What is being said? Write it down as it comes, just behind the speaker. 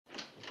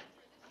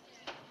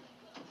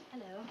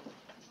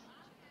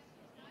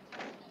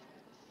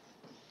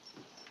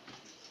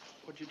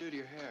you do to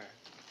your hair?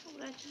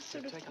 Well, I just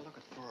sort of... Take a look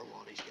at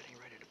Thorwald. He's getting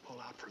ready to pull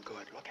out for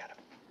good. Look at him.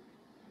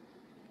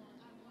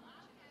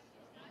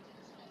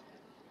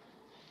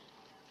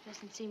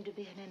 Doesn't seem to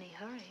be in any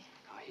hurry.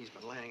 He's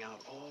been laying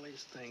out all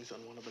his things on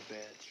one of the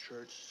beds.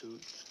 Shirts,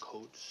 suits,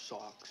 coats,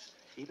 socks.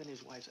 Even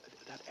his wife's,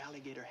 that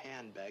alligator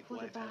handbag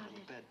What wife had about on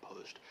the it?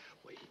 bedpost.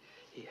 Well,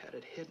 he had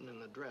it hidden in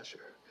the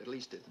dresser. At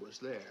least it was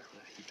there.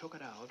 He took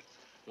it out,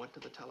 went to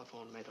the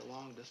telephone, made a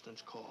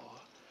long-distance call.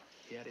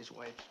 He had his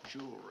wife's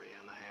jewelry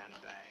in the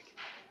handbag.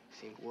 He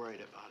seemed worried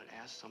about it,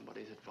 asked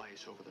somebody's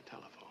advice over the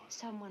telephone.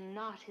 Someone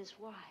not his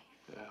wife.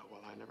 Yeah,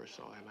 well, I never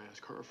saw him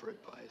ask her for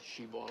advice.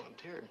 She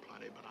volunteered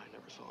plenty, but I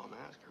never saw him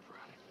ask her for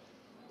any.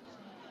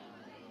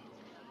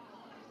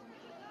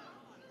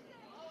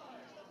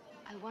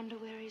 I wonder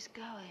where he's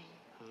going.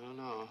 I don't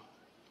know.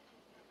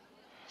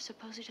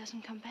 Suppose he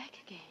doesn't come back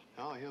again.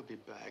 Oh, he'll be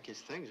back. His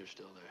things are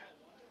still there.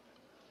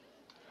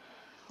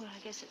 Well, I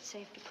guess it's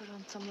safe to put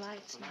on some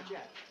lights now. Not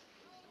yet.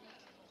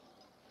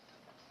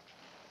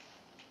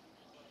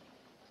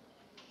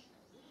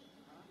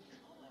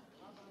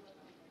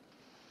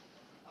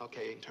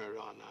 Okay, you can turn it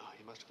on now.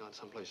 He must have gone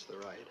someplace to the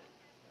right.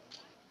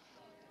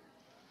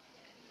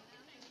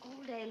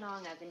 All day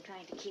long, I've been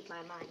trying to keep my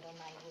mind on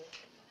my work.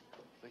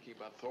 Thinking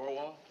about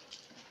Thorwald?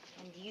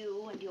 And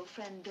you and your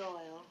friend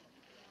Doyle.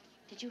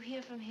 Did you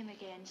hear from him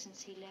again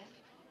since he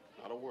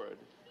left? Not a word.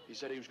 He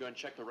said he was going to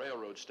check the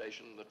railroad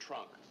station in the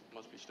trunk.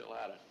 Must be still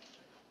at it.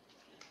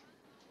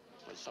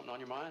 Was something on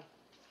your mind?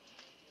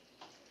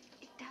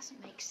 It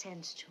doesn't make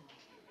sense to me.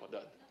 What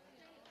does?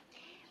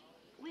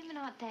 Women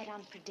aren't that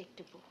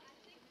unpredictable.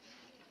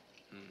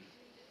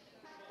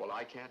 Well,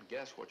 I can't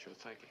guess what you're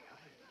thinking.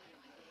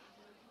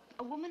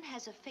 A woman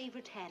has a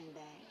favorite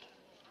handbag,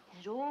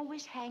 and it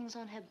always hangs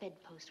on her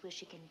bedpost where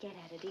she can get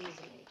at it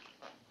easily.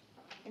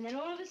 And then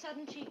all of a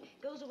sudden she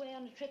goes away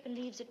on a trip and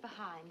leaves it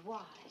behind.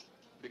 Why?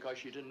 Because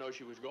she didn't know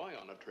she was going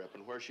on a trip,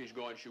 and where she's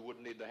going, she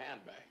wouldn't need the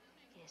handbag.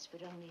 Yes,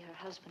 but only her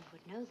husband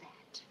would know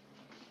that.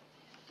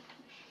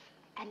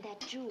 And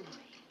that jewelry.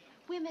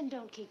 Women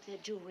don't keep their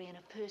jewelry in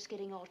a purse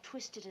getting all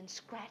twisted and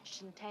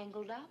scratched and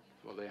tangled up.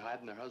 Will they hide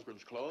in their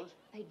husband's clothes?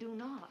 They do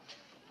not.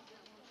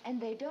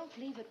 And they don't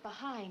leave it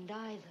behind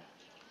either.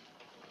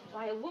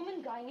 Why, a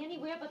woman going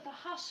anywhere but the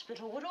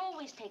hospital would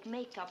always take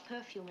makeup,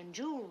 perfume, and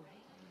jewelry.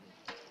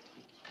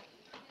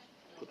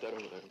 Put that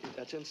over there.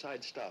 That's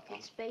inside stuff, huh?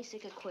 It's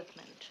basic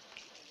equipment.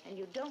 And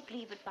you don't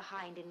leave it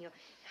behind in your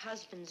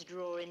husband's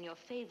drawer in your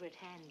favorite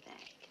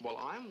handbag. Well,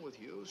 I'm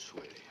with you,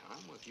 sweetie.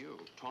 I'm with you.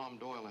 Tom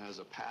Doyle has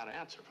a pat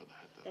answer for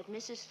that, though. That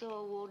Mrs.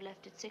 Thorwald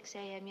left at 6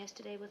 a.m.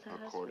 yesterday with her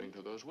According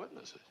husband? to those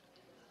witnesses.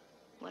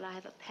 Well, I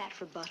have a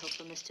pat rebuttal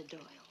for Mr. Doyle.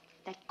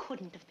 That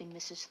couldn't have been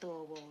Mrs.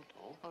 Thorwald.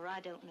 Oh? Or I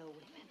don't know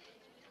women.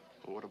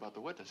 Well, what about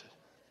the witnesses?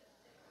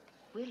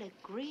 We'll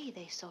agree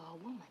they saw a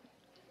woman.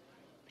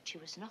 But she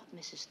was not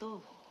Mrs.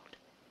 Thorwald.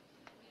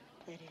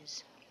 That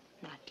is,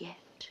 not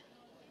yet.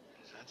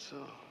 Is that so?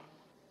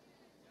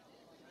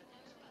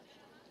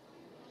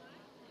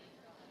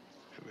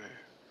 Come here.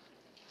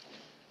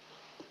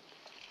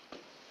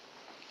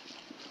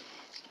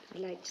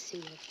 I'd like to see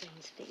your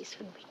friend's face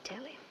when we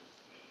tell him.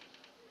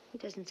 He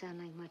doesn't sound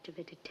like much of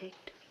a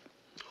detective.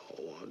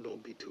 Oh,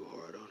 don't be too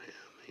hard on him.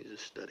 He's a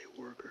steady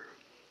worker.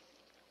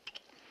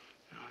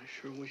 I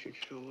sure wish he'd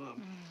show up.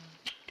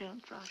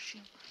 Don't rush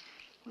him.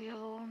 We have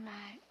all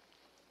night.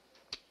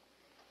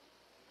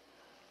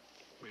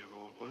 We have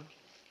all what?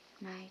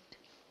 Night.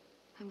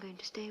 I'm going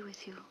to stay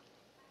with you.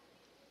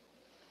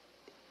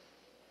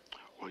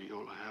 Well,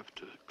 you'll have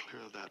to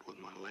clear that with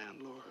my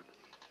landlord.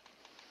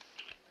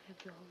 I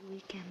have the whole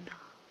weekend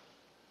off.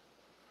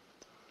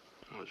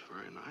 Oh, it's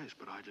very nice,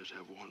 but I just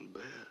have one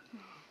bed.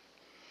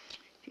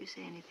 If you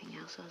say anything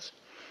else, I'll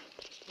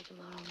stay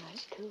tomorrow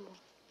night, too.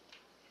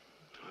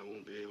 I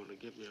won't be able to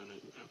give you any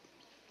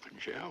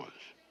pajamas.